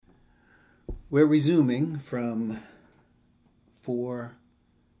We're resuming from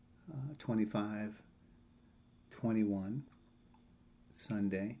 4:25:21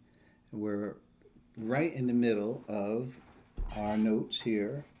 Sunday. We're right in the middle of our notes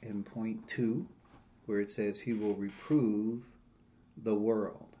here in point 2, where it says he will reprove the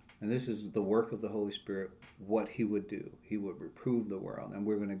world. And this is the work of the Holy Spirit, what he would do. He would reprove the world. And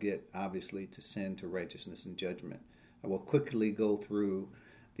we're going to get, obviously, to sin, to righteousness, and judgment. I will quickly go through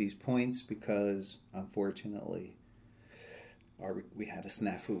these points because, unfortunately, we had a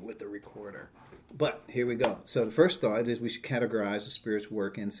snafu with the recorder. But here we go. So the first thought is we should categorize the Spirit's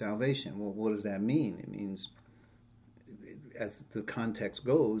work in salvation. Well, what does that mean? It means, as the context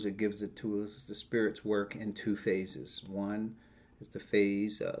goes, it gives it to us the Spirit's work in 2 phases. One is the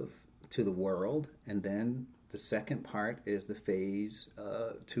phase of to the world, and then the second part is the phase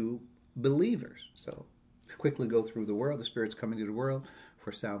to believers. So to quickly go through the world, the Spirit's coming to the world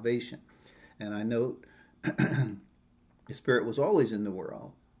for salvation. And I note the Spirit was always in the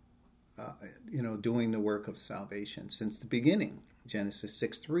world, doing the work of salvation since the beginning. Genesis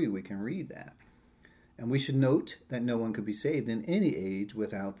 6:3, we can read that. And we should note that no one could be saved in any age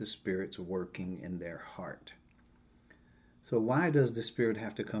without the Spirit's working in their heart. So why does the Spirit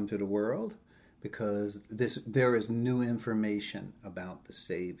have to come to the world? Because there is new information about the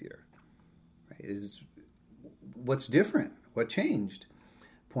Savior. Right? What's different? What changed?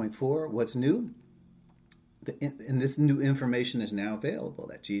 Point 4, what's new? And this new information is now available,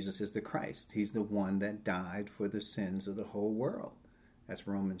 that Jesus is the Christ. He's the one that died for the sins of the whole world. That's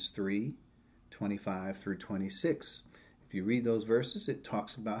Romans 3:25 through 26. If you read those verses, it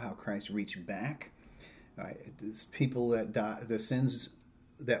talks about how Christ reached back. These people that died, the sins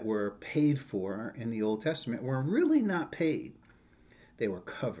that were paid for in the Old Testament were really not paid. They were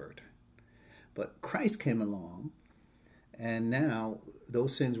covered. But Christ came along, and now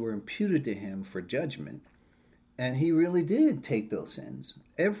those sins were imputed to him for judgment. And he really did take those sins.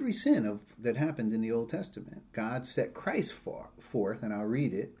 Every sin that happened in the Old Testament, God set Christ forth, and I'll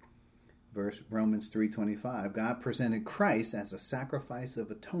read it. Romans 3:25, God presented Christ as a sacrifice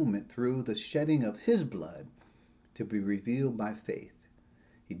of atonement through the shedding of his blood to be revealed by faith.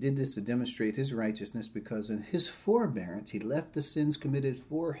 He did this to demonstrate his righteousness because in his forbearance he left the sins committed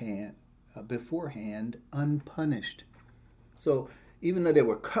beforehand unpunished. So even though they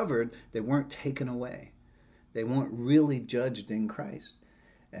were covered, they weren't taken away. They weren't really judged in Christ.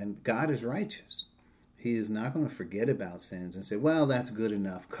 And God is righteous. He is not going to forget about sins and say, well, that's good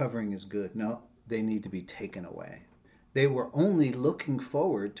enough. Covering is good. No, they need to be taken away. They were only looking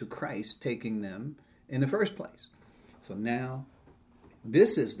forward to Christ taking them in the first place. So now,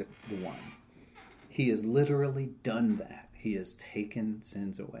 this is the one. He has literally done that. He has taken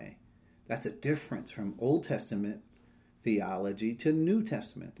sins away. That's a difference from Old Testament theology to New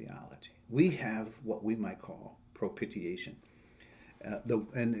Testament theology. We have what we might call propitiation.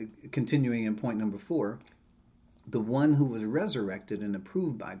 And continuing in point number 4, the one who was resurrected and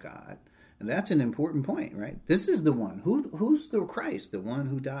approved by God. And that's an important point, right? This is the one. Who's the Christ? The one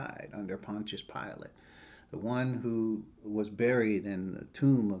who died under Pontius Pilate. The one who was buried in the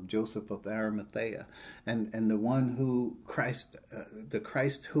tomb of Joseph of Arimathea. And the one who the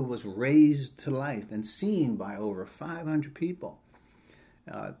Christ who was raised to life and seen by over 500 people.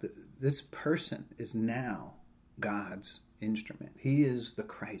 This person is now God's instrument. He is the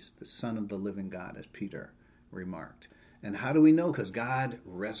Christ, the Son of the living God, as Peter remarked. And how do we know? Because God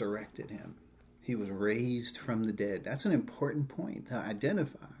resurrected him. He was raised from the dead. That's an important point to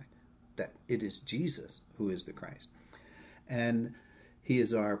identify that it is Jesus who is the Christ. And he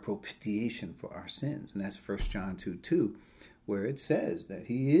is our propitiation for our sins. And that's 1 John 2:2, where it says that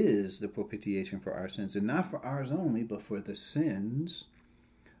he is the propitiation for our sins, and not for ours only, but for the sins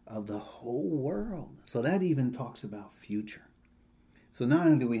of the whole world. So that even talks about future. So not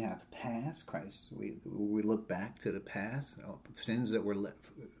only do we have past Christ, we look back to the past, sins that were left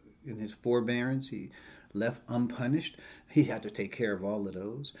in his forbearance, he left unpunished. He had to take care of all of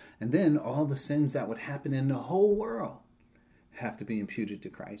those. And then all the sins that would happen in the whole world have to be imputed to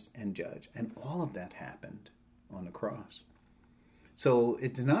Christ and judged. And all of that happened on the cross. So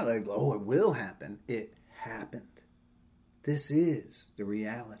it's not like, oh, it will happen. It happened. This is the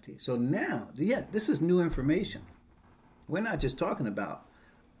reality. So now, this is new information. We're not just talking about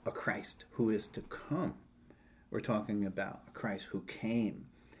a Christ who is to come. We're talking about a Christ who came.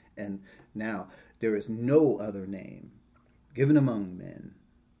 And now there is no other name given among men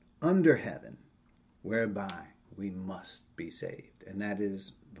under heaven whereby we must be saved. And that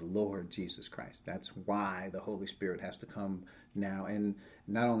is the Lord Jesus Christ. That's why the Holy Spirit has to come now and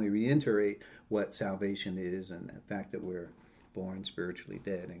not only reiterate what salvation is and the fact that we're born spiritually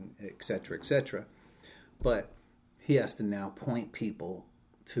dead, and et cetera, et cetera. But he has to now point people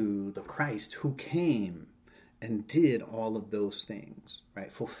to the Christ who came and did all of those things,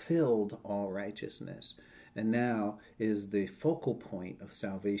 right? Fulfilled all righteousness, and now is the focal point of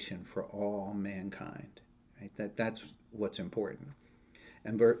salvation for all mankind, right? That's what's important.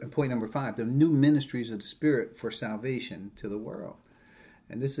 And point number 5, the new ministries of the Spirit for salvation to the world.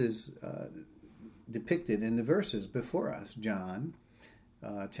 And this is depicted in the verses before us, John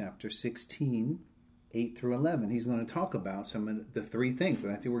chapter 16, 8 through 11. He's going to talk about some of the 3 things,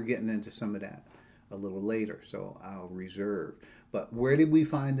 and I think we're getting into some of that a little later, so I'll reserve. But where did we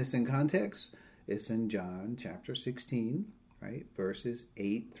find this in context? It's in John chapter 16, right, verses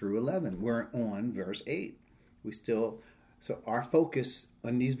 8 through 11. We're on verse 8. So our focus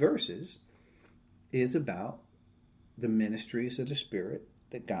on these verses is about the ministries of the Spirit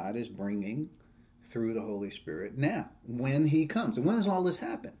that God is bringing through the Holy Spirit now, when he comes. And when does all this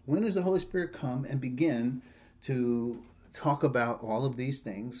happen? When does the Holy Spirit come and begin to talk about all of these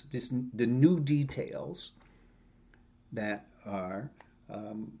things, the new details that are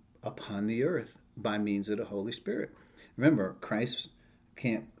upon the earth by means of the Holy Spirit? Remember, Christ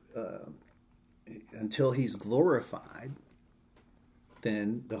can't, until he's glorified,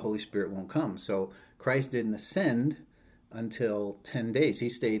 then the Holy Spirit won't come. So Christ didn't ascend until 10 days. He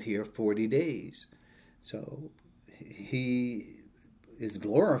stayed here 40 days. So he is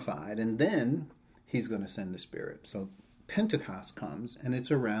glorified, and then he's going to send the Spirit. So Pentecost comes, and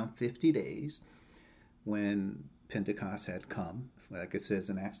it's around 50 days when Pentecost had come. Like it says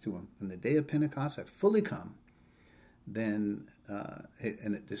in Acts 2, when the day of Pentecost had fully come, then,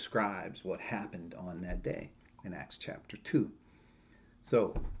 and it describes what happened on that day in Acts chapter 2.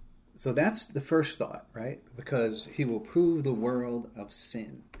 So that's the first thought, right? Because he will prove the world of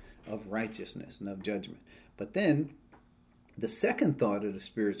sin, of righteousness, and of judgment. But then the second thought of the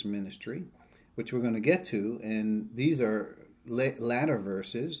Spirit's ministry, which we're going to get to, and these are latter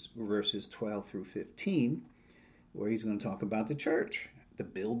verses 12 through 15, where he's going to talk about the church, the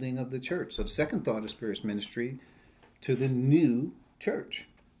building of the church. So the second thought of the Spirit's ministry to the new church.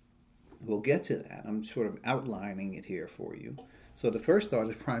 We'll get to that. I'm sort of outlining it here for you. So the first thought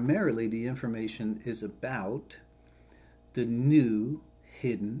is primarily the information is about the new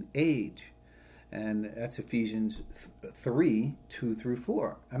hidden age. And that's Ephesians 3, 2 through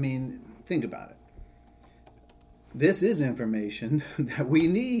 4. I mean, think about it. This is information that we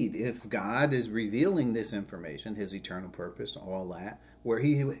need. If God is revealing this information, his eternal purpose, all that, where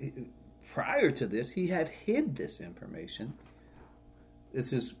he prior to this, he had hid this information.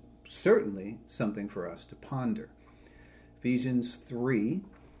 This is certainly something for us to ponder. Ephesians 3,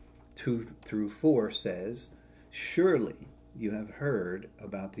 2 through 4 says, "Surely you have heard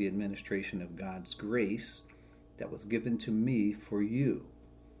about the administration of God's grace that was given to me for you.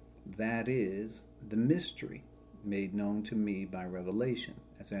 That is the mystery made known to me by revelation,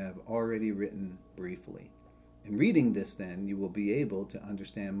 as I have already written briefly. In reading this, then, you will be able to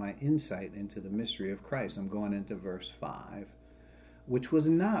understand my insight into the mystery of Christ." I'm going into verse 5. "Which was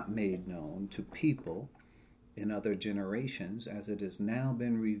not made known to people in other generations, as it has now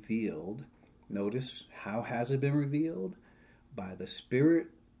been revealed." Notice, how has it been revealed? "By the Spirit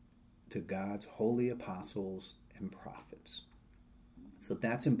to God's holy apostles and prophets." So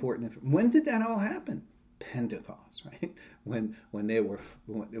that's important. When did that all happen? Pentecost, right? When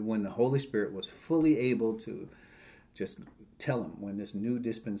the Holy Spirit was fully able to just tell them when this new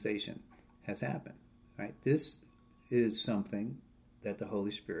dispensation has happened, right? This is something that the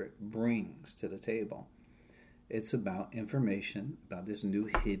Holy Spirit brings to the table. It's about information about this new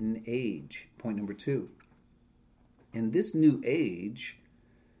hidden age. Point number 2. In this new age,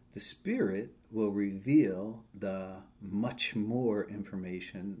 the Spirit will reveal the much more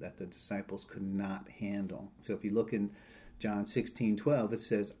information that the disciples could not handle. So if you look in John 16:12, it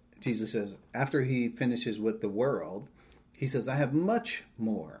says, Jesus says, after he finishes with the world, he says, "I have much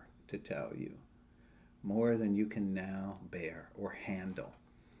more to tell you, more than you can now bear or handle."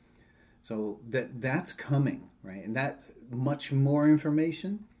 So that's coming, right? And that much more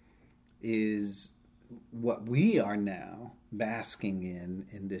information is what we are now basking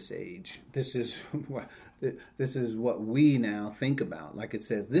in this age. This is what we now think about. Like it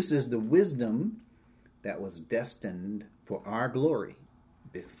says, this is the wisdom that was destined for our glory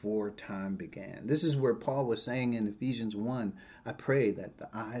before time began. This is where Paul was saying in Ephesians 1, "I pray that the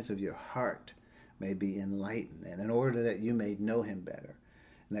eyes of your heart may be enlightened, and in order that you may know him better,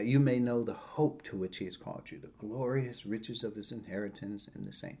 and that you may know the hope to which he has called you, the glorious riches of his inheritance in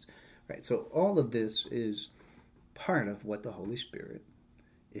the saints." Right? So all of this is part of what the Holy Spirit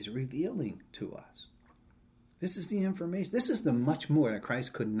is revealing to us. This is the information. This is the much more that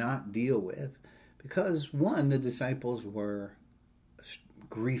Christ could not deal with because, one, the disciples were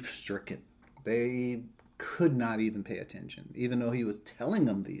grief-stricken. They could not even pay attention. Even though he was telling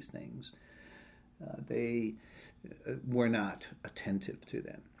them these things, they were not attentive to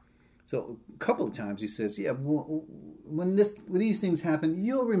them. So a couple of times he says, yeah, when these things happen,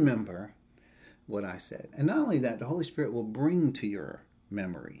 you'll remember what I said. And not only that, the Holy Spirit will bring to your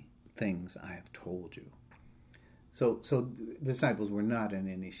memory things I have told you. So the disciples were not in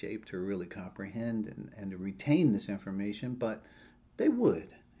any shape to really comprehend and to retain this information, but they would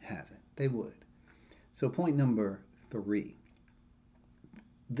have it. They would. So point number 3,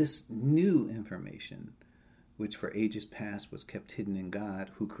 this new information, which for ages past was kept hidden in God,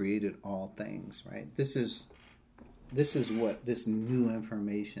 who created all things, right? This is what this new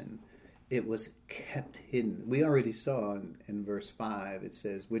information, it was kept hidden. We already saw in verse 5, it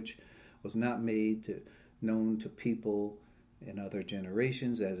says, which was not made known to people in other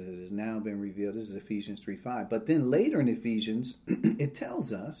generations as it has now been revealed. This is Ephesians 3:5. But then later in Ephesians, it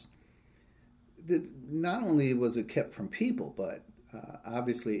tells us that not only was it kept from people, but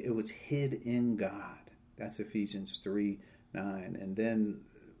obviously it was hid in God. That's Ephesians 3:9. And then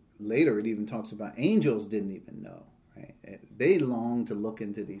later it even talks about angels didn't even know. Right? They longed to look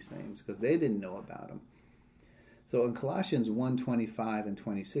into these things because they didn't know about them. So in Colossians 1:25 and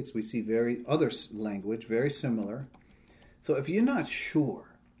 26, we see other language, very similar. So if you're not sure,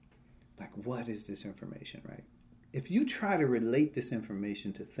 like what is this information, right? If you try to relate this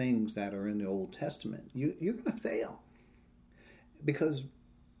information to things that are in the Old Testament, you're going to fail. Because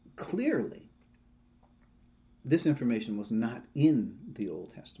clearly, this information was not in the Old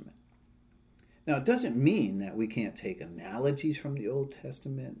Testament. Now, it doesn't mean that we can't take analogies from the Old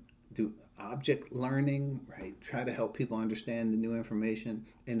Testament, do object learning, right? Try to help people understand the new information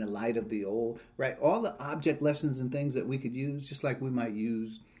in the light of the old, right? All the object lessons and things that we could use, just like we might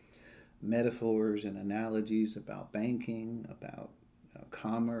use metaphors and analogies about banking, about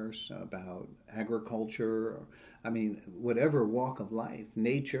commerce, about agriculture, whatever walk of life,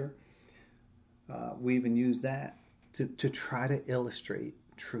 nature. We even use that to try to illustrate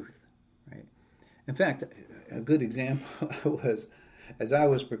truth, right? In fact, a good example was, as I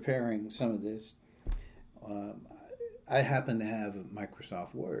was preparing some of this, I happen to have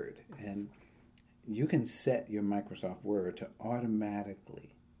Microsoft Word, and you can set your Microsoft Word to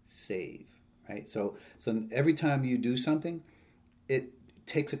automatically save, right? So every time you do something, it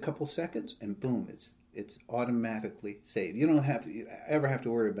takes a couple seconds, and boom, it's automatically saved. You don't ever have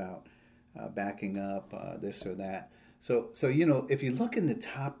to worry about backing up this or that. So if you look in the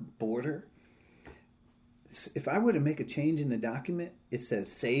top border, if I were to make a change in the document, it says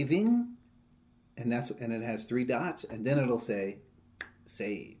saving, and it has 3 dots, and then it'll say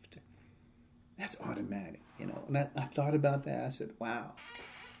saved. That's automatic, And I thought about that. I said, wow,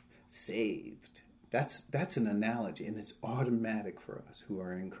 saved. That's an analogy, and it's automatic for us who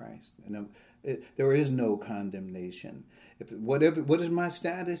are in Christ. And there is no condemnation. What is my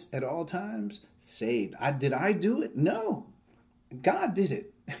status at all times? Saved. Did I do it? No. God did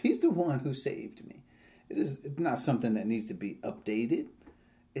it. He's the one who saved me. It's not something that needs to be updated.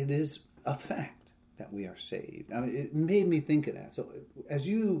 It is a fact that we are saved. It made me think of that. So as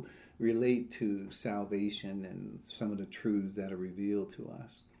you relate to salvation and some of the truths that are revealed to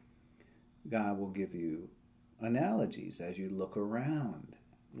us, God will give you analogies as you look around.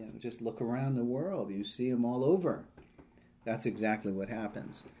 Just look around the world. You see them all over. That's exactly what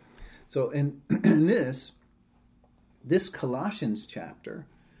happens. So in this Colossians chapter,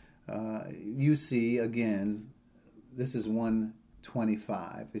 you see again, this is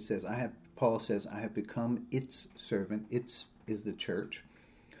 1:25. It says, Paul says, I have become its servant. Its is the church,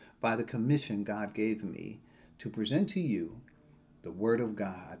 by the commission God gave me to present to you the word of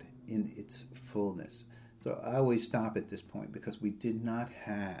God in its fullness. So I always stop at this point because we did not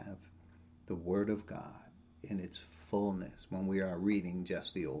have the word of God in its fullness when we are reading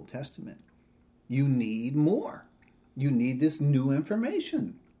just the Old Testament. You need more. You need this new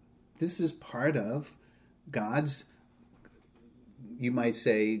information. This is part of God's, you might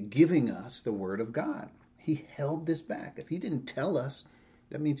say, giving us the word of God. He held this back. If he didn't tell us,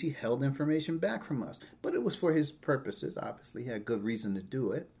 that means he held information back from us. But it was for his purposes. Obviously, he had good reason to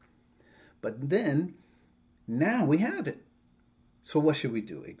do it. But then, now we have it. So what should we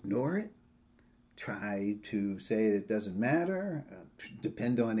do? Ignore it? Try to say it doesn't matter?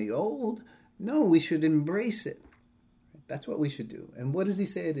 Depend on the old? No, we should embrace it. That's what we should do. And what does he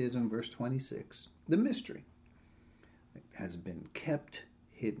say it is in verse 26? The mystery. It has been kept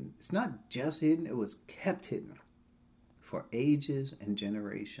hidden. It's not just hidden, it was kept hidden for ages and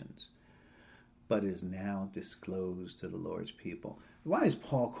generations. but is now disclosed to the Lord's people. Why is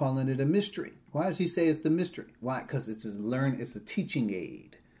Paul calling it a mystery? Why does he say it's the mystery? Why? Because it's a teaching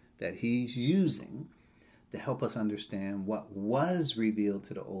aid that he's using to help us understand what was revealed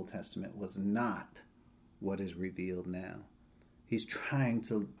to the Old Testament was not what is revealed now. He's trying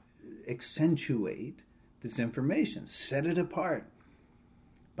to accentuate this information, set it apart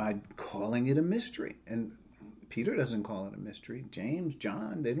by calling it a mystery. And Peter doesn't call it a mystery. James,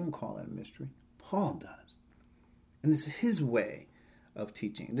 John, they don't call it a mystery. Paul does. And it's his way of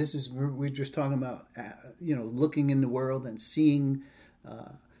teaching. This is, we're just talking about, looking in the world and seeing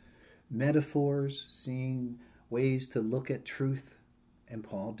metaphors, seeing ways to look at truth. And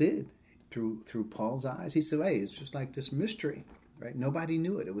Paul did. Through Paul's eyes, he said, hey, it's just like this mystery, right? Nobody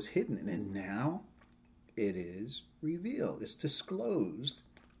knew it. It was hidden. And now it is revealed. It's disclosed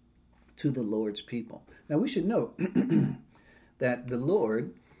to the Lord's people. Now, we should note that the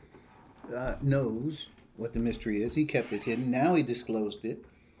Lord knows what the mystery is. He kept it hidden. Now he disclosed it.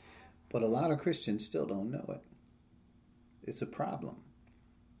 But a lot of Christians still don't know it. It's a problem.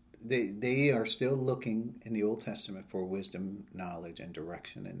 They are still looking in the Old Testament for wisdom, knowledge, and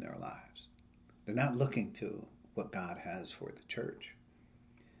direction in their lives. They're not looking to what God has for the church.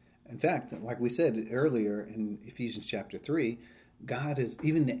 In fact, like we said earlier in Ephesians chapter 3, God is,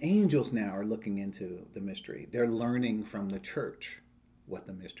 even the angels now are looking into the mystery. They're learning from the church what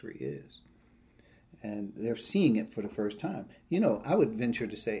the mystery is. And they're seeing it for the first time. I would venture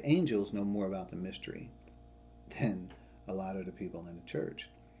to say angels know more about the mystery than a lot of the people in the church.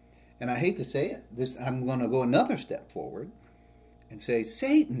 And I hate to say it, I'm going to go another step forward and say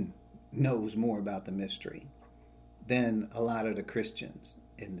Satan knows more about the mystery than a lot of the Christians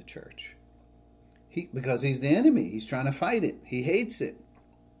in the church. Because he's the enemy. He's trying to fight it. He hates it.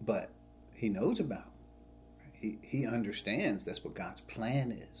 But he knows about it. He understands that's what God's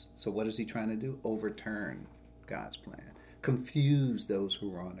plan is. So what is he trying to do? Overturn God's plan. Confuse those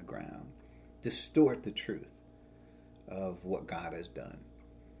who are on the ground. Distort the truth of what God has done.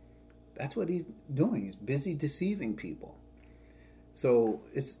 That's what he's doing. He's busy deceiving people. So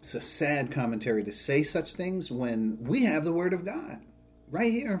it's a sad commentary to say such things when we have the Word of God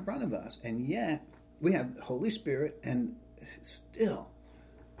right here in front of us. And yet we have the Holy Spirit, and still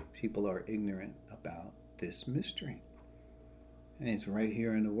people are ignorant about this mystery. And it's right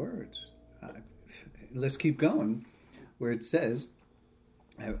here in the words. Let's keep going where it says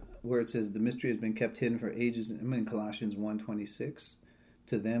the mystery has been kept hidden for ages. I'm in Colossians 1:26.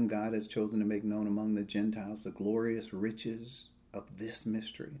 To them God has chosen to make known among the Gentiles the glorious riches of this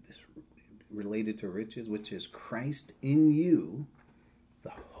mystery, this related to riches, which is Christ in you,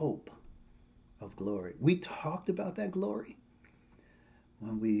 the hope of glory. We talked about that glory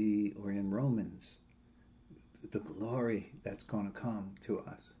when we were in Romans. The glory that's going to come to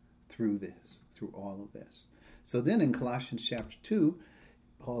us through all of this. So then in Colossians chapter 2,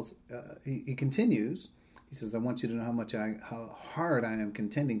 Paul's he continues. He says, I want you to know how hard I am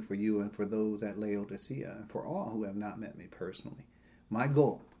contending for you and for those at Laodicea and for all who have not met me personally. My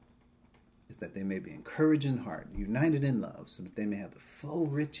goal is that they may be encouraged in heart, united in love, so that they may have the full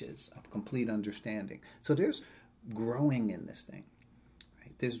riches of complete understanding. So there's growing in this thing.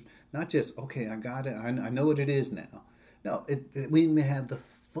 Right? There's not just, okay, I got it, I know what it is now. No, we may have the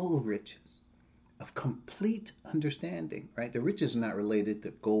full riches of complete understanding, right? The riches are not related to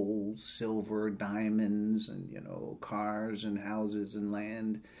gold, silver, diamonds, and, cars and houses and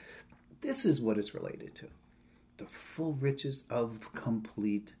land. This is what it's related to. The full riches of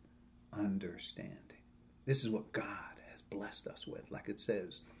complete understanding. This is what God has blessed us with, like it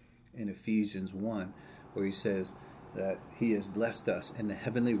says in Ephesians 1, where he says that he has blessed us in the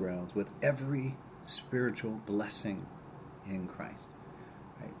heavenly realms with every spiritual blessing in Christ.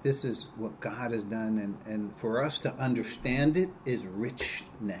 Right? This is what God has done, and for us to understand it is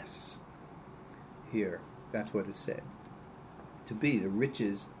richness. Here, that's what it said. To be the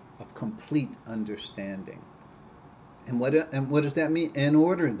riches of complete understanding. And what does that mean? In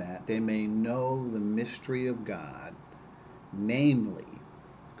order that they may know the mystery of God, namely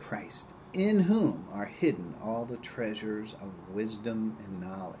Christ, in whom are hidden all the treasures of wisdom and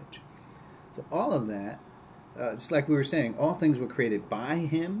knowledge. So all of that, it's like we were saying, all things were created by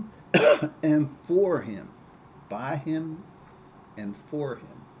him and for him. By him and for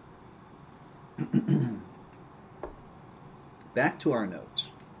him. Back to our notes.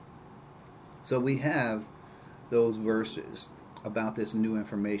 So we have those verses about this new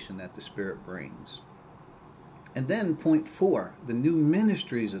information that the Spirit brings. And then point 4, the new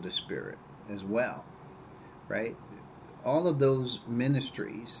ministries of the Spirit as well, right? All of those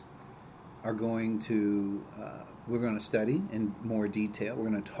ministries are going to, we're going to study in more detail. We're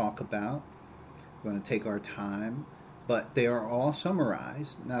going to talk about We're going to take our time, but they are all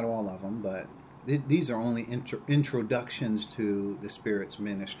summarized, not all of them, but these are only introductions to the Spirit's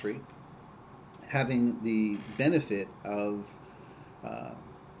ministry, having the benefit of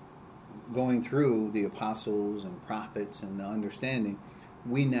going through the apostles and prophets and the understanding.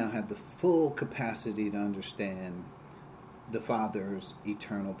 We now have the full capacity to understand the Father's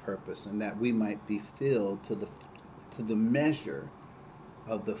eternal purpose, and that we might be filled to the measure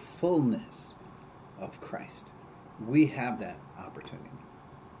of the fullness of Christ. We have that opportunity.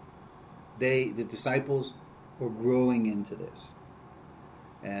 The disciples, were growing into this,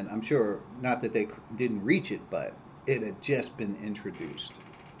 and I'm sure not that they didn't reach it, but it had just been introduced.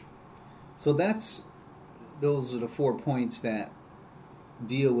 So those are the 4 points that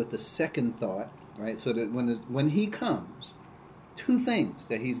deal with the second thought, right? So that when he comes, 2 things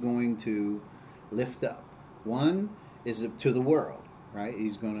that he's going to lift up. One is to the world, right?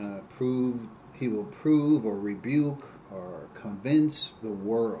 He will prove or rebuke or convince the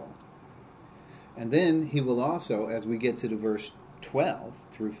world. And then he will also, as we get to the verse 12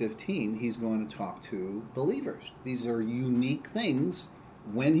 through 15, he's going to talk to believers. These are unique things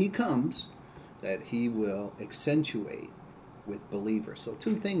when he comes that he will accentuate with believers. So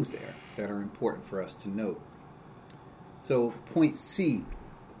 2 things there that are important for us to note. So point C,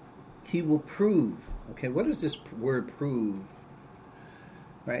 he will prove. Okay, what does this word prove?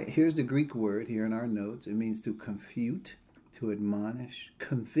 Right, here's the Greek word here in our notes. It means to confute, to admonish,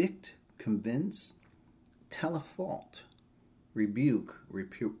 convict, convince, tell a fault, rebuke,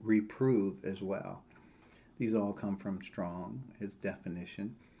 reprove as well. These all come from Strong, his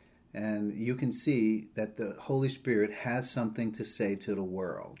definition. And you can see that the Holy Spirit has something to say to the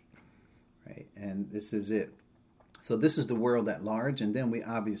world, right? And this is it. So this is the world at large, and then we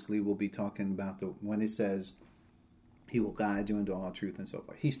obviously will be talking about when it says he will guide you into all truth and so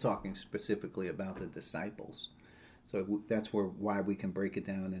forth. He's talking specifically about the disciples. So that's why we can break it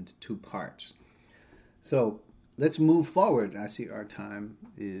down into 2 parts. So let's move forward. I see our time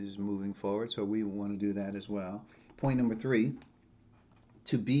is moving forward, so we want to do that as well. Point number 3,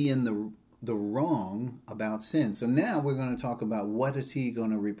 to be in the wrong about sin. So now we're going to talk about what is he going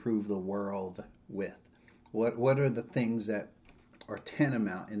to reprove the world with. What are the things that are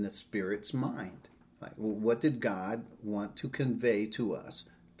tantamount in the Spirit's mind? Like, what did God want to convey to us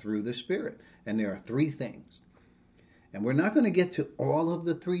through the Spirit? And there are 3 things. And we're not going to get to all of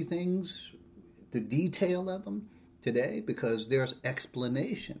the 3 things, the detail of them today, because there's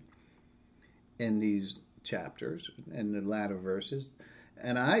explanation in these chapters and the latter verses.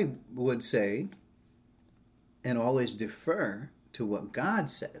 And I would say, and always defer to what God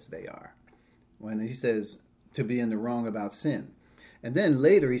says they are. When he says to be in the wrong about sin. And then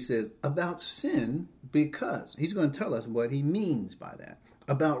later he says about sin because. He's going to tell us what he means by that.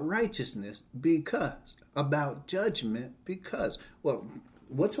 About righteousness because. About judgment because. Well,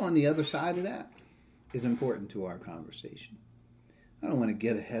 what's on the other side of that is important to our conversation. I don't want to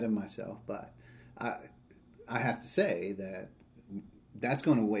get ahead of myself, but I have to say that that's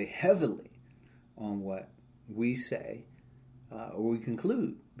going to weigh heavily on what we say or we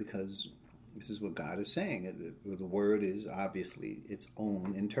conclude, because this is what God is saying. The word is obviously its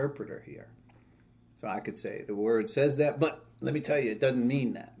own interpreter here. So I could say the word says that, but let me tell you, it doesn't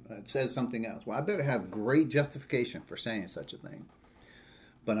mean that. It says something else. Well, I better have great justification for saying such a thing.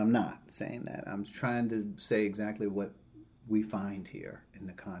 But I'm not saying that. I'm trying to say exactly what we find here in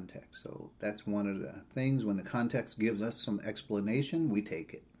the context. So that's one of the things. When the context gives us some explanation, we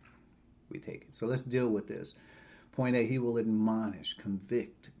take it. We take it. So let's deal with this. Point A, he will admonish,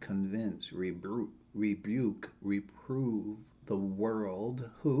 convict, convince, rebuke, reprove the world,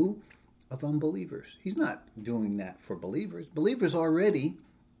 who? Of unbelievers. He's not doing that for believers. Believers already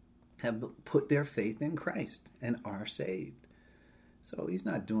have put their faith in Christ and are saved. So he's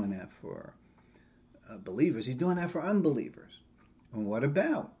not doing that for believers. He's doing that for unbelievers. And what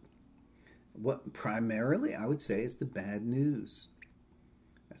about? What primarily, I would say, is the bad news.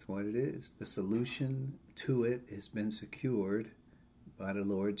 That's what it is. The solution to it has been secured by the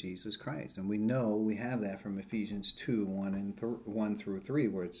Lord Jesus Christ. And we know we have that from Ephesians 2, 1 through 3,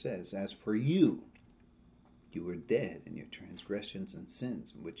 where it says, as for you, you were dead in your transgressions and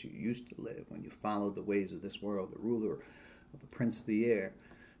sins, in which you used to live when you followed the ways of this world, the ruler of the prince of the air,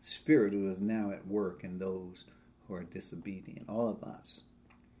 spirit who is now at work in those who are disobedient. All of us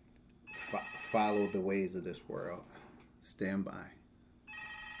follow the ways of this world. Stand by.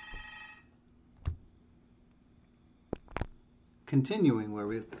 Continuing where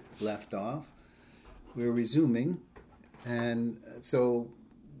we left off, we're resuming, and so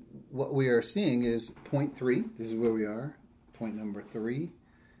what we are seeing is point 3. This is where we are, point number 3,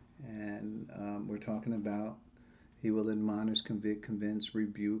 And we're talking about he will admonish, convict, convince,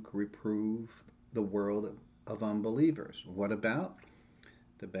 rebuke, reprove the world of unbelievers. What about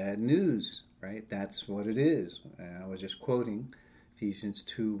the bad news, right? That's what it is. And I was just quoting Ephesians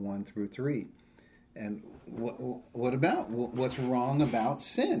 2, 1 through 3. And what about what's wrong about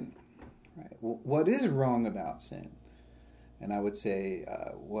sin? Right? What is wrong about sin? And I would say,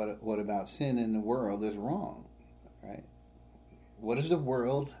 what about sin in the world is wrong, right? What is the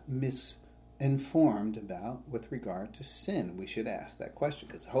world misinformed about with regard to sin? We should ask that question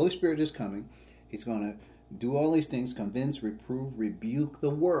because the Holy Spirit is coming. He's going to do all these things, convince, reprove, rebuke the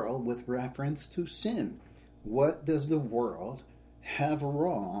world with reference to sin. What does the world have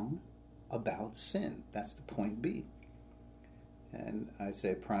wrong about sin? That's the point B. And I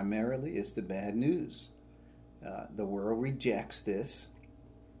say primarily it's the bad news. The world rejects this.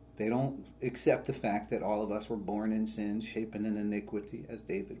 They don't accept the fact that all of us were born in sin, shapen in iniquity, as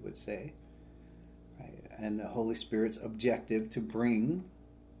David would say. Right? And the Holy Spirit's objective to bring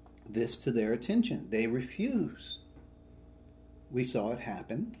this to their attention. They refuse. We saw it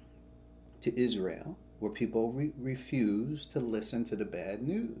happen to Israel, where people refuse to listen to the bad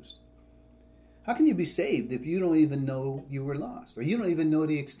news. How can you be saved if you don't even know you were lost? Or you don't even know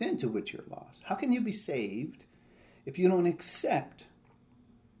the extent to which you're lost? How can you be saved if you don't accept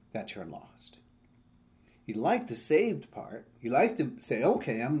that you're lost? You like the saved part. You like to say,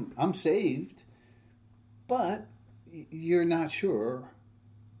 okay, I'm saved. But you're not sure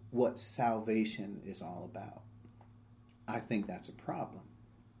what salvation is all about. I think that's a problem.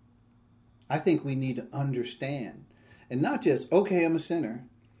 I think we need to understand. And not just, okay, I'm a sinner,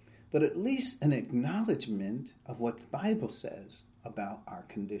 but at least an acknowledgement of what the Bible says about our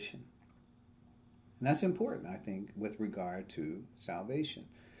condition. And that's important, I think, with regard to salvation.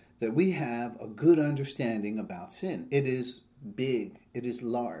 That we have a good understanding about sin. It is big, it is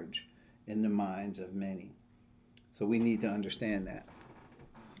large in the minds of many. So we need to understand that.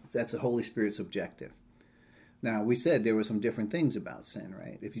 That's the Holy Spirit's objective. Now, we said there were some different things about sin,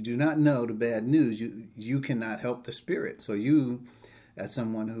 right? If you do not know the bad news, you cannot help the Spirit. So you, as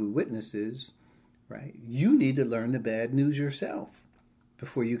someone who witnesses, right, you need to learn the bad news yourself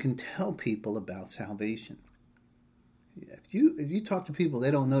before you can tell people about salvation. If you talk to people,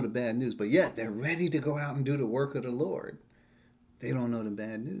 they don't know the bad news, but yet they're ready to go out and do the work of the Lord. They don't know the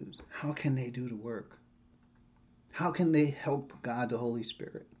bad news. How can they do the work? How can they help God, the Holy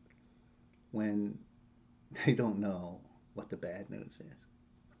Spirit, when they don't know what the bad news is?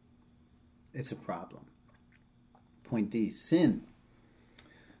 It's a problem. Point D, sin.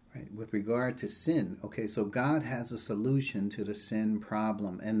 Right, with regard to sin, okay, so God has a solution to the sin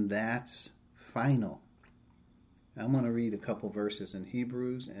problem, and that's final. I'm going to read a couple verses in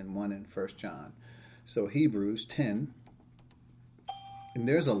Hebrews and one in 1 John. So Hebrews 10, and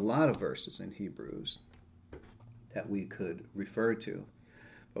there's a lot of verses in Hebrews that we could refer to,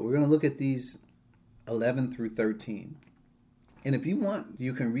 but we're going to look at these 11 through 13. And if you want,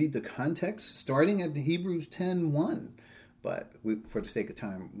 you can read the context starting at Hebrews 10:1. But for the sake of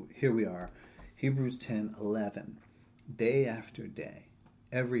time, here we are. Hebrews 10:11. Day after day,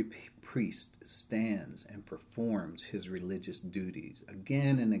 every priest stands and performs his religious duties.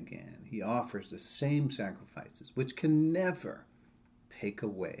 Again and again, he offers the same sacrifices, which can never take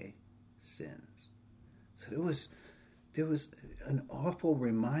away sins. So there was an awful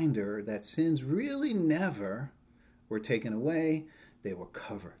reminder that sins really never were taken away. They were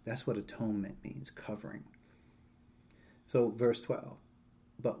covered. That's what atonement means, covering. So verse 12,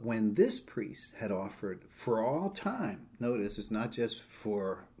 but when this priest had offered for all time, notice it's not just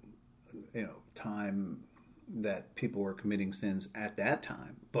for time that people were committing sins at that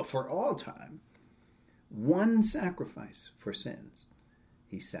time, but for all time, one sacrifice for sins,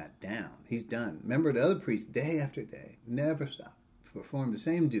 he sat down. He's done. Remember the other priests, day after day, never stopped, performed the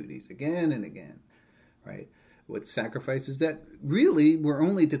same duties again and again, right? With sacrifices that really were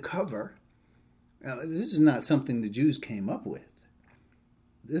only to cover. Now, this is not something the Jews came up with.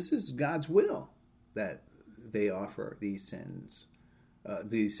 This is God's will that they offer these sins,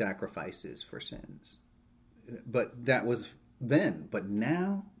 these sacrifices for sins. But that was then. But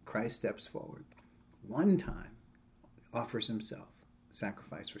now Christ steps forward. One time offers himself,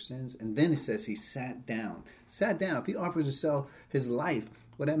 sacrifice for sins. And then it says he sat down. Sat down. If he offers himself his life,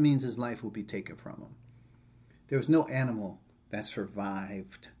 well, that means his life will be taken from him. There was no animal that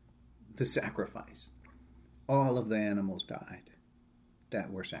survived the sacrifice. All of the animals died that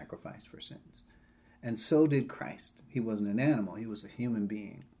were sacrificed for sins. And so did Christ. He wasn't an animal. He was a human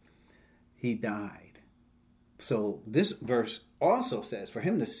being. He died. So this verse also says for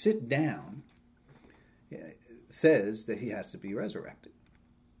him to sit down says that he has to be resurrected.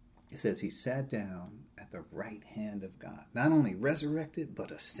 It says he sat down at the right hand of God, not only resurrected,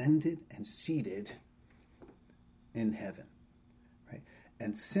 but ascended and seated in heaven. Right?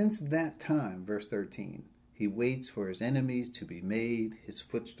 And since that time, verse 13, he waits for his enemies to be made his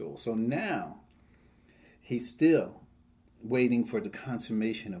footstool. So now he's still waiting for the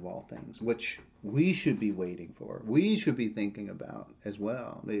consummation of all things, which we should be waiting for. We should be thinking about as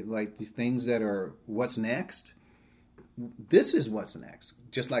well. Like these things that are what's next. This is what's next.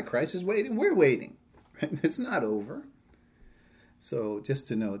 Just like Christ is waiting, we're waiting. Right? It's not over. So just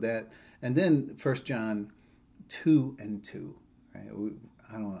to know that. And then 1 John 2 and 2. Right?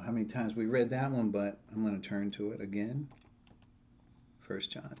 I don't know how many times we read that one, but I'm going to turn to it again. 1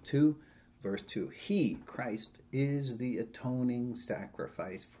 John 2, verse 2. He, Christ, is the atoning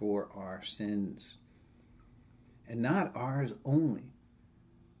sacrifice for our sins. And not ours only.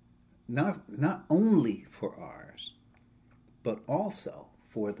 Not only for ours, but also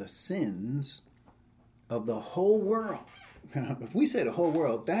for the sins of the whole world. If we say the whole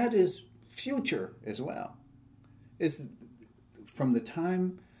world, that is future as well. It's from the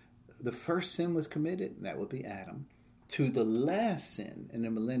time the first sin was committed, that would be Adam, to the last sin in the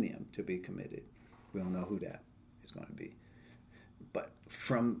millennium to be committed. We don't know who that is going to be. But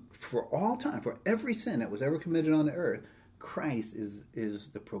for all time, for every sin that was ever committed on the earth, Christ is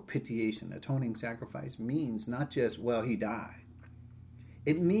the propitiation. Atoning sacrifice means not just, well, he died.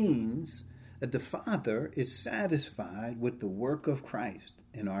 It means that the Father is satisfied with the work of Christ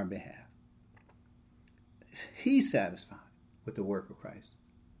in our behalf. He's satisfied with the work of Christ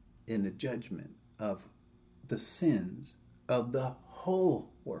in the judgment of the sins of the whole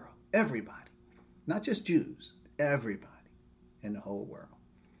world. Everybody. Not just Jews. Everybody in the whole world.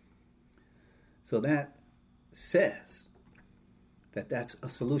 So that says that that's a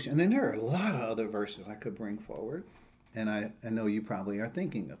solution. And then there are a lot of other verses I could bring forward. And I know you probably are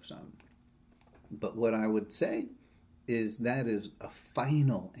thinking of some. But what I would say is that is a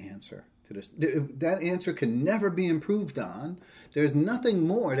final answer to this. That answer can never be improved on. There's nothing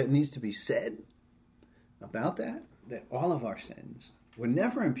more that needs to be said about that all of our sins were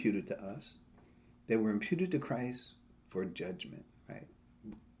never imputed to us. They were imputed to Christ for judgment, right?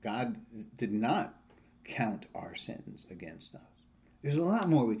 God did not count our sins against us. There's a lot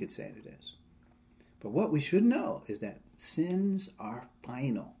more we could say to this. But what we should know is that sins are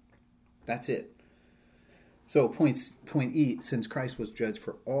final. That's it. So point E, since Christ was judged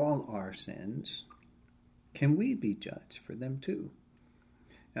for all our sins, can we be judged for them too?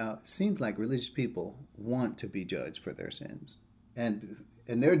 Now, it seems like religious people want to be judged for their sins. And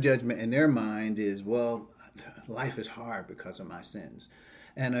their judgment in their mind is, well, life is hard because of my sins.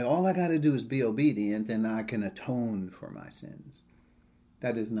 And all I got to do is be obedient and I can atone for my sins.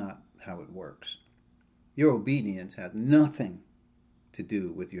 That is not how it works. Your obedience has nothing to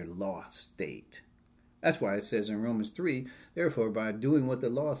do with your lost state. That's why it says in Romans 3, therefore, by doing what the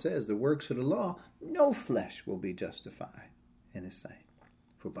law says, the works of the law, no flesh will be justified in his sight.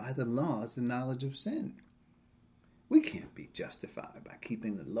 For by the law is the knowledge of sin. We can't be justified by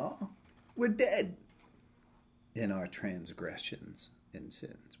keeping the law. We're dead in our transgressions and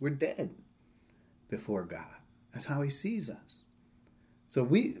sins. We're dead before God. That's how he sees us. So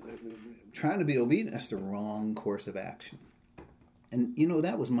trying to be obedient, that's the wrong course of action. And,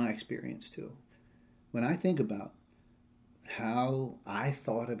 that was my experience too. When I think about how I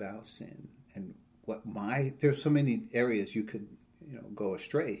thought about sin and there's so many areas you could, go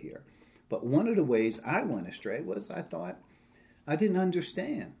astray here. But one of the ways I went astray was I thought I didn't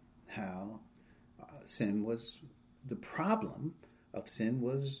understand how the problem of sin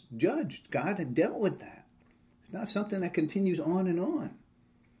was judged. God had dealt with that. It's not something that continues on and on,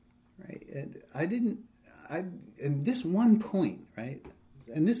 right? And and this one point, right?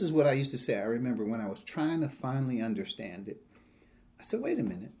 And this is what I used to say. I remember when I was trying to finally understand it. I said, wait a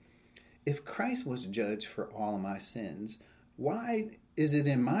minute. If Christ was judged for all of my sins, why is it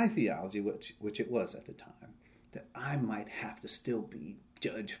in my theology, which it was at the time, that I might have to still be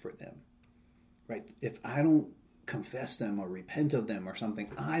judged for them, right? If I don't confess them or repent of them or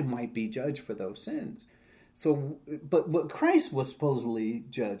something, I might be judged for those sins. So, but Christ was supposedly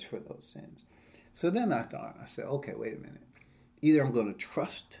judged for those sins. So then I said, okay, wait a minute. Either I'm going to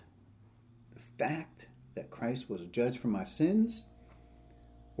trust the fact that Christ was judged for my sins,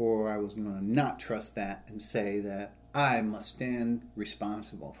 or I was going to not trust that and say that I must stand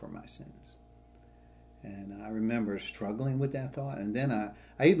responsible for my sins. And I remember struggling with that thought. And then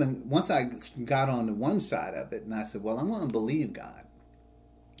I even, once I got on the one side of it, and I said, well, I want to believe God.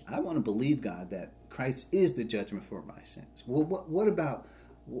 I want to believe God that Christ is the judgment for my sins. Well, what about,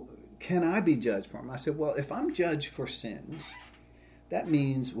 can I be judged for them? I said, well, if I'm judged for sins, that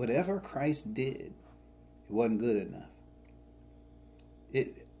means whatever Christ did, it wasn't good enough.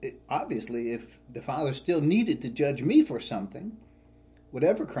 It obviously, if the Father still needed to judge me for something,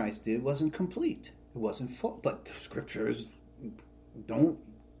 whatever Christ did wasn't complete. It wasn't full. But the scriptures don't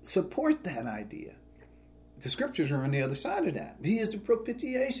support that idea. The scriptures are on the other side of that. He is the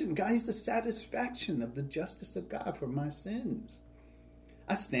propitiation. God, he's the satisfaction of the justice of God for my sins.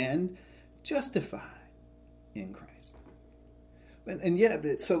 I stand justified in Christ. And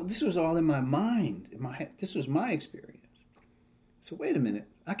yet, so this was all in my mind. This was my experience. So wait a minute.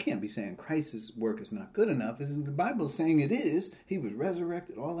 I can't be saying Christ's work is not good enough. Isn't the Bible saying it is? He was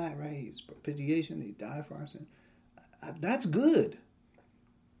resurrected, all that, right? He's propitiation. He died for our sins. That's good.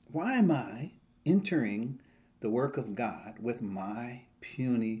 Why am I entering the work of God with my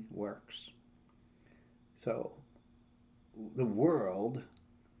puny works? So the world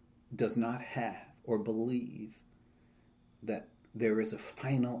does not have or believe that there is a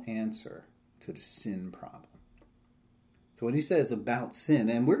final answer to the sin problem. So when he says about sin,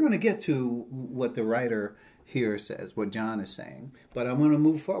 and we're going to get to what the writer here says, what John is saying, but I'm going to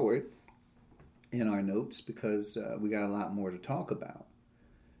move forward in our notes because we got a lot more to talk about.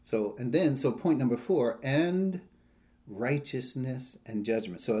 So point number 4, and righteousness and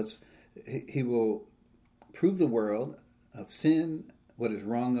judgment. So he will prove the world of sin, what is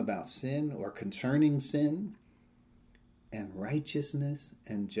wrong about sin or concerning sin, and righteousness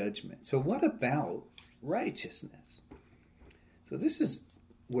and judgment. So what about righteousness? So this is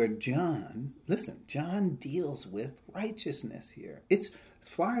where John deals with righteousness here. It's, as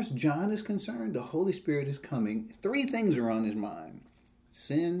far as John is concerned, the Holy Spirit is coming. 3 things are on his mind: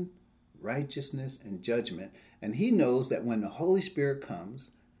 sin, righteousness, and judgment. And he knows that when the Holy Spirit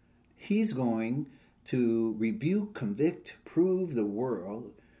comes, he's going to rebuke, convict, prove the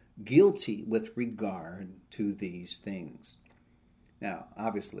world guilty with regard to these things. Now,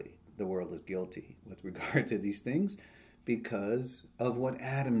 obviously, the world is guilty with regard to these things because of what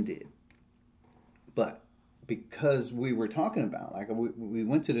Adam did. But because we were talking about, like we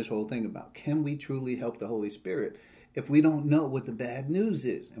went to this whole thing about, can we truly help the Holy Spirit if we don't know what the bad news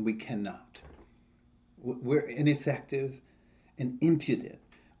is? And we cannot. We're ineffective and impudent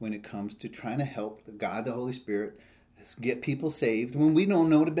when it comes to trying to help God, the Holy Spirit, get people saved when we don't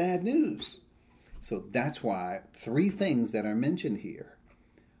know the bad news. So that's why 3 things that are mentioned here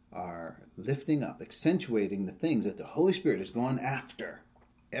are lifting up, accentuating the things that the Holy Spirit is going after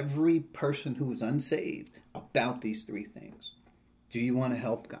every person who is unsaved about these 3 things. Do you want to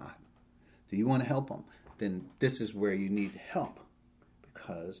help God? Do you want to help them? Then this is where you need help,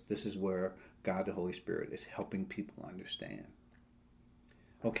 because this is where God, the Holy Spirit, is helping people understand.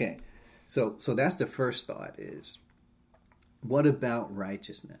 Okay, so that's the first thought is, what about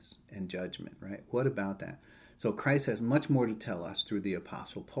righteousness and judgment, right? What about that? So Christ has much more to tell us through the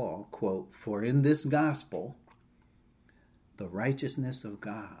Apostle Paul, quote, "For in this gospel, the righteousness of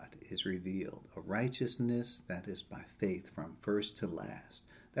God is revealed, a righteousness that is by faith from first to last."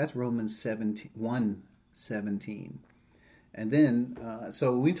 That's Romans 1:17. And then,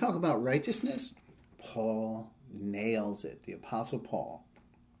 so when we talk about righteousness, Paul nails it. The Apostle Paul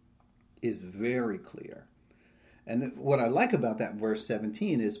is very clear. And what I like about that verse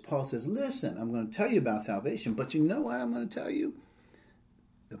 17 is Paul says, listen, I'm going to tell you about salvation, but you know what I'm going to tell you?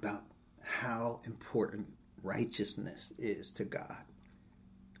 About how important righteousness is to God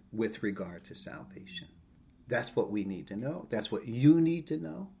with regard to salvation. That's what we need to know. That's what you need to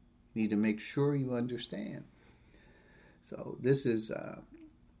know. You need to make sure you understand. So this is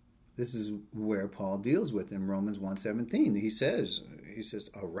where Paul deals with in Romans 1:17. He says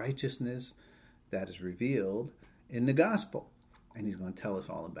a righteousness that is revealed in the gospel, and he's going to tell us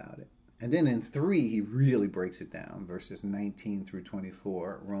all about it. And then in 3, he really breaks it down, verses 19 through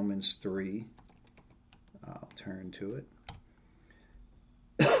 24, Romans 3. I'll turn to it.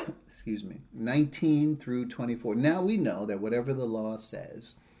 Excuse me. 19 through 24. Now we know that whatever the law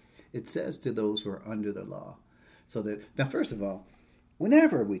says, it says to those who are under the law. So that, now first of all,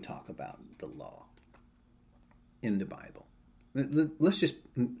 whenever we talk about the law in the Bible, let's just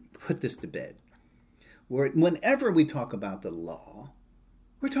put this to bed. Whenever we talk about the law,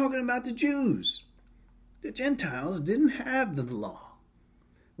 we're talking about the Jews. The Gentiles didn't have the law.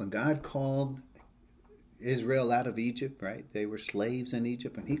 When God called Israel out of Egypt, right? They were slaves in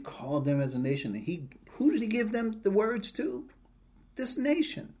Egypt, and he called them as a nation. And who did he give them the words to? This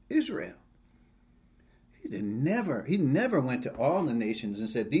nation, Israel. He never went to all the nations and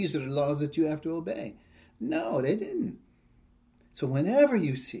said, these are the laws that you have to obey. No, they didn't. So whenever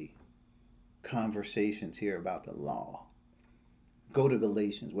you see conversations here about the law, go to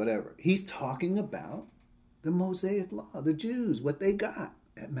Galatians, whatever, he's talking about The Mosaic law, the Jews, what they got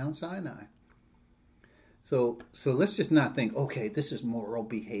at Mount Sinai. So let's just not think, okay, this is moral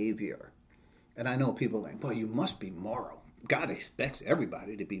behavior. And I know people are like, well, you must be moral. God expects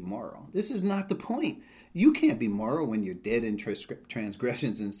everybody to be moral. This is not the point. You can't be moral when you're dead in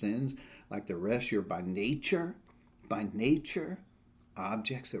transgressions and sins like the rest. You're by nature,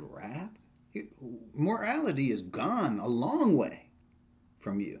 objects of wrath. Morality is gone a long way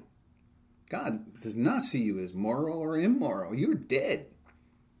from you. God does not see you as moral or immoral. You're dead.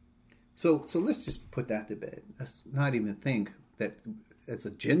 So let's just put that to bed. Let's not even think that as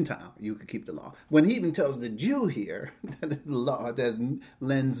a Gentile you could keep the law. When he even tells the Jew here that the law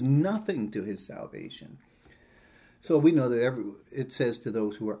lends nothing to his salvation. So we know that it says to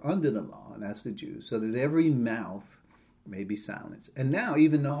those who are under the law, and that's the Jews, so that every mouth may be silenced. And now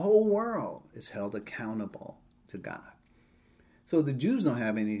even the whole world is held accountable to God. So the Jews don't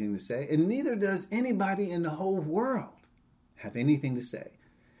have anything to say, and neither does anybody in the whole world have anything to say.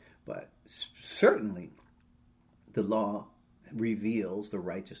 But certainly the law reveals the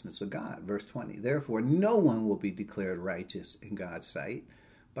righteousness of God. Verse 20, therefore no one will be declared righteous in God's sight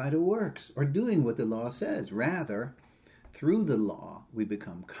by the works or doing what the law says. Rather, through the law, we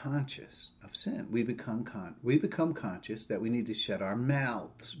become conscious of sin. We become conscious that we need to shut our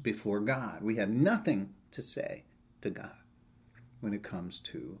mouths before God. We have nothing to say to God when it comes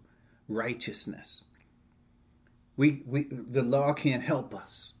to righteousness. The law can't help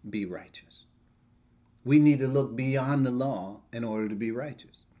us be righteous. We need to look beyond the law in order to be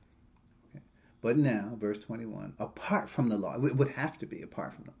righteous. Okay. But now, verse 21, apart from the law, it would have to be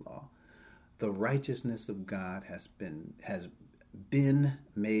apart from the law, the righteousness of God has been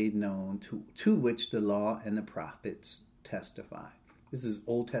made known, to which the law and the prophets testify. This is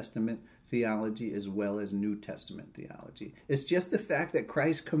Old Testament theology as well as New Testament theology. It's just the fact that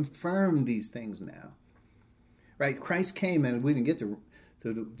Christ confirmed these things now. Right? Christ came, and we didn't get to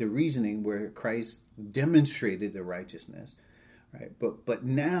the reasoning where Christ demonstrated the righteousness. Right? But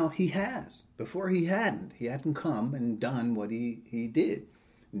now he has. Before he hadn't come and done what he did.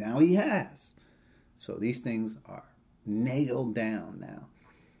 Now he has. So these things are nailed down now.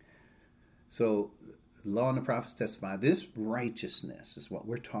 So the law and the prophets testify. This righteousness is what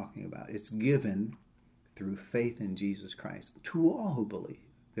we're talking about. It's given through faith in Jesus Christ to all who believe.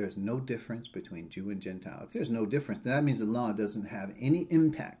 There's no difference between Jew and Gentile. If there's no difference, then that means the law doesn't have any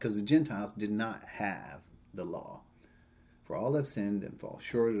impact, because the Gentiles did not have the law. For all have sinned and fall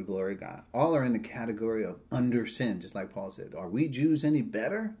short of the glory of God. All are in the category of under sin, just like Paul said. Are we Jews any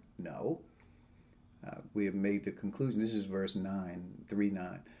better? No. We have made the conclusion, this is verse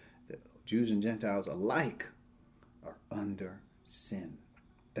 3:9, that Jews and Gentiles alike are under sin.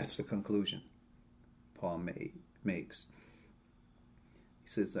 That's the conclusion Paul makes. He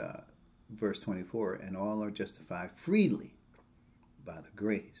says, verse 24, and all are justified freely by the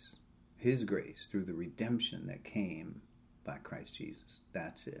grace, his grace, through the redemption that came by Christ Jesus.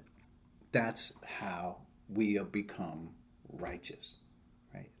 That's it. That's how we have become righteous.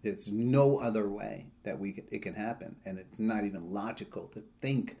 Right? There's no other way that it can happen, and it's not even logical to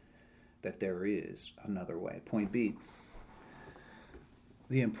think that there is another way. Point B,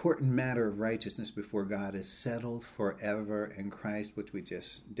 the important matter of righteousness before God is settled forever in Christ, which we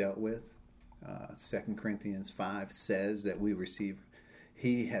just dealt with. 2 Corinthians 5 says that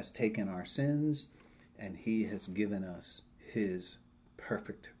he has taken our sins and he has given us his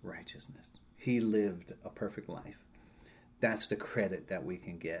perfect righteousness. He lived a perfect life. That's the credit that we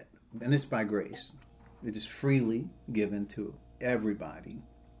can get. And it's by grace. It is freely given to everybody.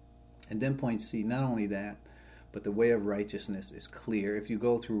 And then point C, not only that, but the way of righteousness is clear. If you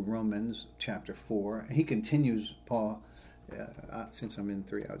go through Romans chapter 4, and he continues, Paul, since I'm in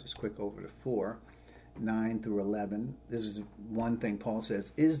 3, I'll just quick over to 4, 9 through 11. This is one thing Paul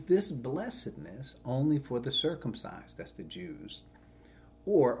says, is this blessedness only for the circumcised, that's the Jews,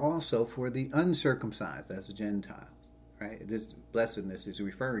 or also for the uncircumcised, that's the Gentiles? Right? This blessedness is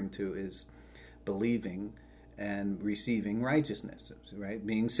referring to is believing and receiving righteousness, right?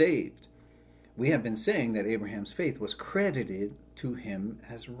 Being saved. We have been saying that Abraham's faith was credited to him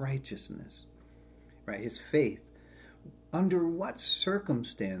as righteousness, right? His faith. Under what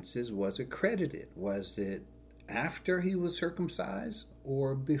circumstances was it credited? Was it after he was circumcised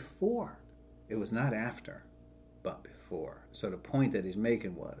or before? It was not after, but before. So the point that he's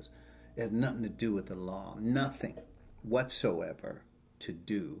making was, it has nothing to do with the law. Nothing whatsoever to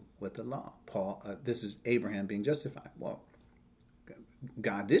do with the law. This is Abraham being justified. Well,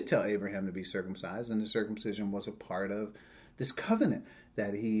 God did tell Abraham to be circumcised, and the circumcision was a part of this covenant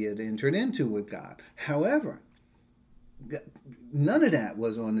that he had entered into with God. However, none of that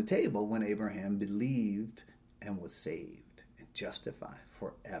was on the table when Abraham believed and was saved and justified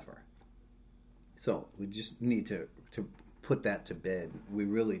forever. So we just need to put that to bed. We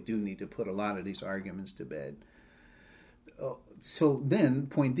really do need to put a lot of these arguments to bed. So then,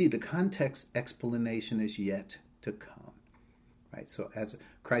 point D, the context explanation is yet to come. Right? So as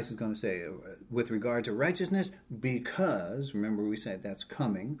Christ is going to say, with regard to righteousness, because, remember we said that's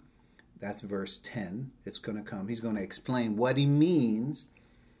coming. That's verse 10. It's going to come. He's going to explain what he means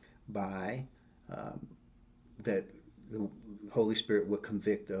by that the Holy Spirit will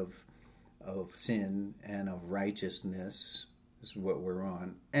convict of sin and of righteousness, this is what we're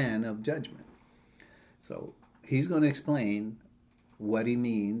on, and of judgment. So he's going to explain what he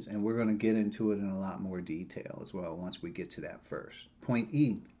means, and we're going to get into it in a lot more detail as well once we get to that verse. Point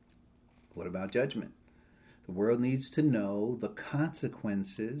E, what about judgment? The world needs to know the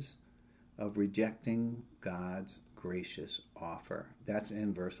consequences of rejecting God's gracious offer. That's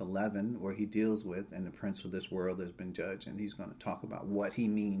in verse 11 where he deals with, and the prince of this world has been judged, and he's going to talk about what he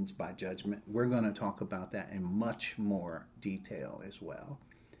means by judgment. We're going to talk about that in much more detail as well.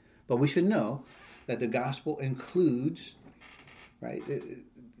 But we should know that the gospel includes, right,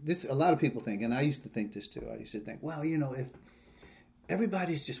 this, a lot of people think, and I used to think this too, I used to think, well, if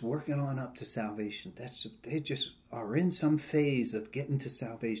everybody's just working on up to salvation, they just are in some phase of getting to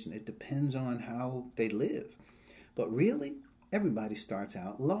salvation. It depends on how they live. But really, everybody starts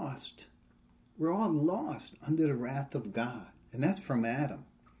out lost. We're all lost under the wrath of God. And that's from Adam.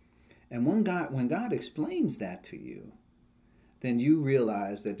 And when God explains that to you, then you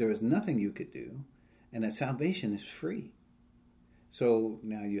realize that there is nothing you could do and that salvation is free. So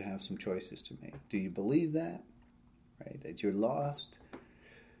now you have some choices to make. Do you believe that? Right? That you're lost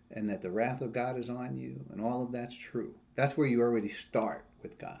and that the wrath of God is on you and all of that's true. That's where you already start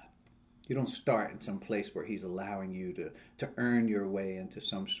with God. You don't start in some place where he's allowing you to earn your way into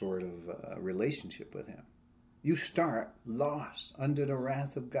some sort of relationship with him. You start lost under the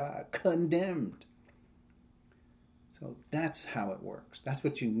wrath of God, condemned. So that's how it works. That's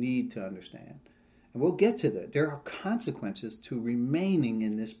what you need to understand. And we'll get to that. There are consequences to remaining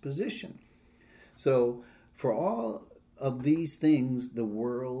in this position. So for all of these things the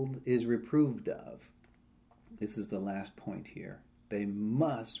world is reproved of, this is the last point here, they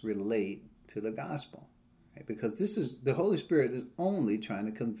must relate to the gospel. Right? Because the Holy Spirit is only trying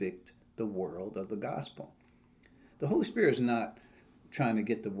to convict the world of the gospel. The Holy Spirit is not trying to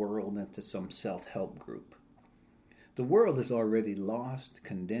get the world into some self-help group. The world is already lost,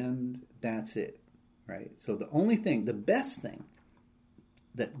 condemned, that's it. Right? So the best thing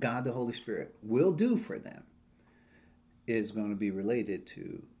that God the Holy Spirit will do for them is going to be related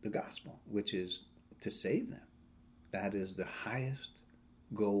to the gospel, which is to save them. That is the highest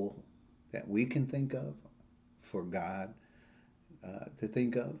goal that we can think of for God to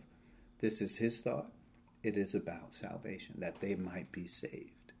think of. This is his thought. It is about salvation, that they might be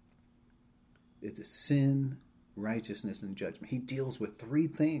saved. It is sin, righteousness, and judgment. He deals with three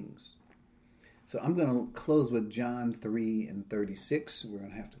things. So I'm going to close with John 3 and 36. We're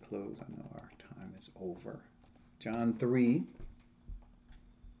going to have to close. I know our time is over. John 3,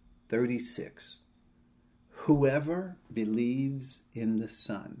 36. Whoever believes in the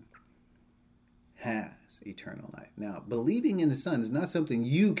Son has eternal life. Now, believing in the Son is not something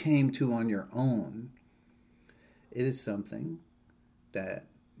you came to on your own. It is something that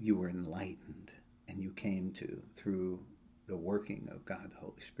you were enlightened and you came to through the working of God the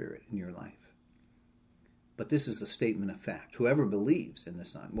Holy Spirit in your life. But this is a statement of fact. Whoever believes in the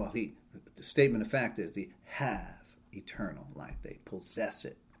Son, the statement of fact is they have eternal life. They possess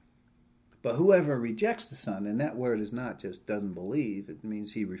it. But whoever rejects the Son, and that word is not just doesn't believe, it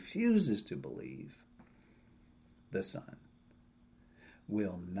means he refuses to believe the Son,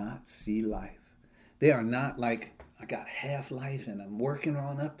 will not see life. They are not like, I got half life and I'm working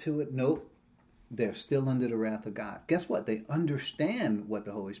on up to it. Nope. They're still under the wrath of God. Guess what? They understand what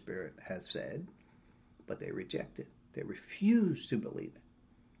the Holy Spirit has said, but they reject it. They refuse to believe it.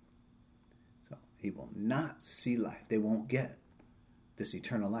 So he will not see life. They won't get this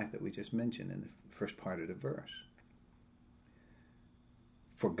eternal life that we just mentioned in the first part of the verse.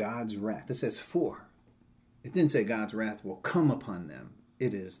 For God's wrath. It says for. It didn't say God's wrath will come upon them.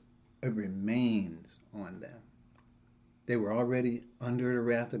 It remains on them. They were already under the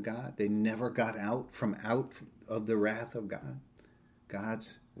wrath of God. They never got out of the wrath of God.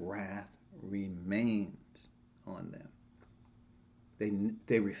 God's wrath remains on them.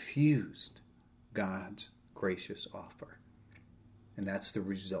 They refused God's gracious offer. And that's the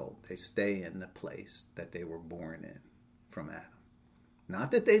result. They stay in the place that they were born in from Adam.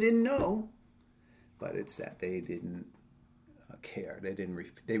 Not that they didn't know, but it's that they didn't care. They didn't.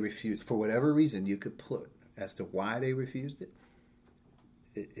 They refused for whatever reason you could put as to why they refused it.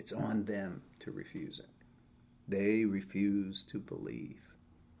 It's on them to refuse it. They refuse to believe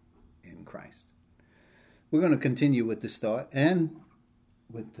in Christ. We're going to continue with this thought and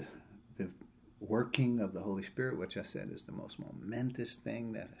with the working of the Holy Spirit, which I said is the most momentous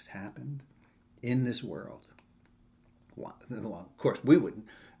thing that has happened in this world. Well, of course,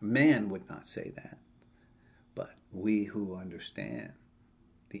 man would not say that. But we who understand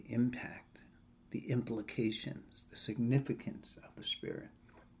the impact, the implications, the significance of the Spirit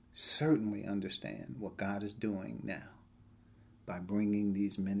certainly understand what God is doing now by bringing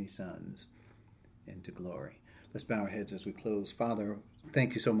these many sons into glory. Let's bow our heads as we close. Father,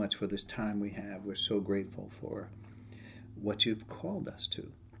 thank you so much for this time we have. We're so grateful for what you've called us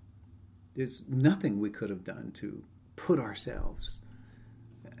to. There's nothing we could have done to put ourselves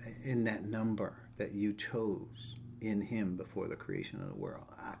in that number that you chose in him before the creation of the world.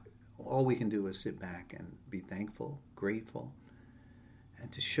 All we can do is sit back and be thankful, grateful,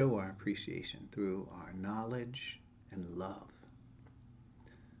 and to show our appreciation through our knowledge and love.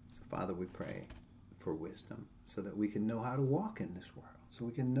 So, Father, we pray for wisdom so that we can know how to walk in this world, so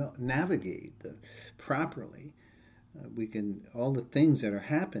we can navigate properly. We can, all the things that are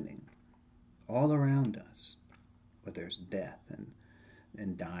happening all around us, where there's death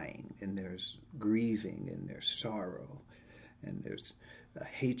and dying, and there's grieving, and there's sorrow, and there's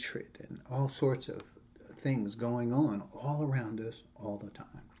hatred, and all sorts of things going on all around us all the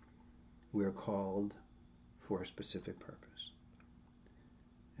time. We're called for a specific purpose.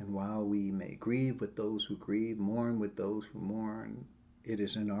 And while we may grieve with those who grieve, mourn with those who mourn, it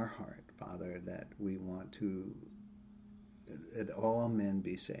is in our heart, Father, that we want that all men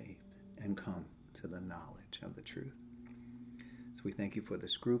be saved and come to the knowledge of the truth. So we thank you for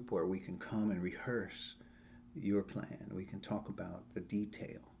this group where we can come and rehearse your plan. We can talk about the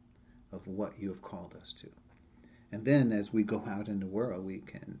detail of what you have called us to. And then as we go out in the world, we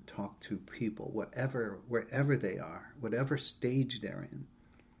can talk to people, wherever they are, whatever stage they're in,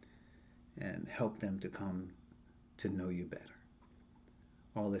 and help them to come to know you better.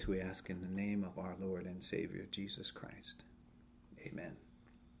 All this we ask in the name of our Lord and Savior, Jesus Christ. Amen.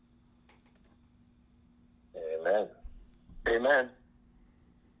 Amen. Amen.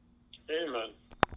 Amen.